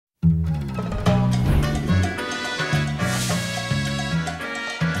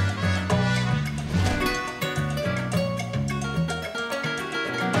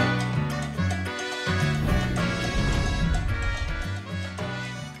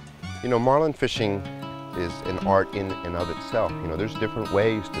You know, marlin fishing is an art in and of itself. You know, there's different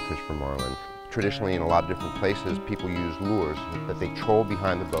ways to fish for marlin. Traditionally, in a lot of different places, people use lures that they troll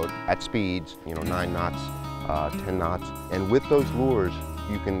behind the boat at speeds, you know, 9 knots, 10 knots. And with those lures,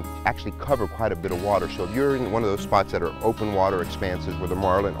 you can actually cover quite a bit of water. So if you're in one of those spots that are open water expanses where the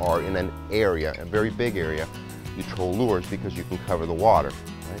marlin are in an area, a very big area, you troll lures because you can cover the water,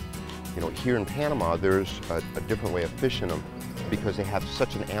 right? You know, here in Panama, there's a different way of fishing them because they have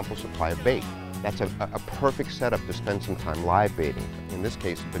such an ample supply of bait. That's a perfect setup to spend some time live baiting. In this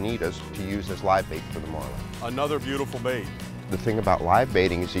case, bonitas, to use as live bait for the marlin. Another beautiful bait. The thing about live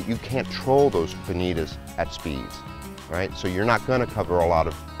baiting is that you can't troll those bonitas at speeds, right? So you're not gonna cover a lot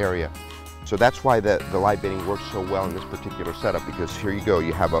of area. So that's why the live baiting works so well in this particular setup, because here you go,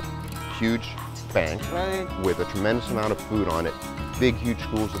 you have a huge bank with a tremendous amount of food on it, big, huge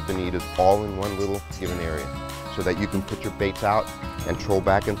schools of bonitas all in one little given area, so that you can put your baits out and troll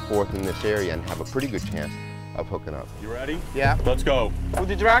back and forth in this area and have a pretty good chance of hooking up. You ready? Yeah. Let's go. Put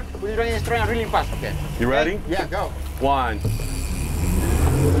the drag in the string and really fast. Okay. You ready? Yeah, go. 1.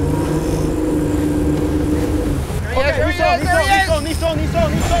 Okay, Niso,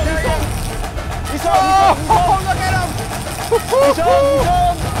 oh, look at him!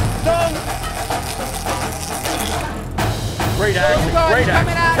 Great action, great action.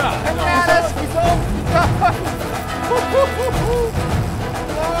 Coming at us!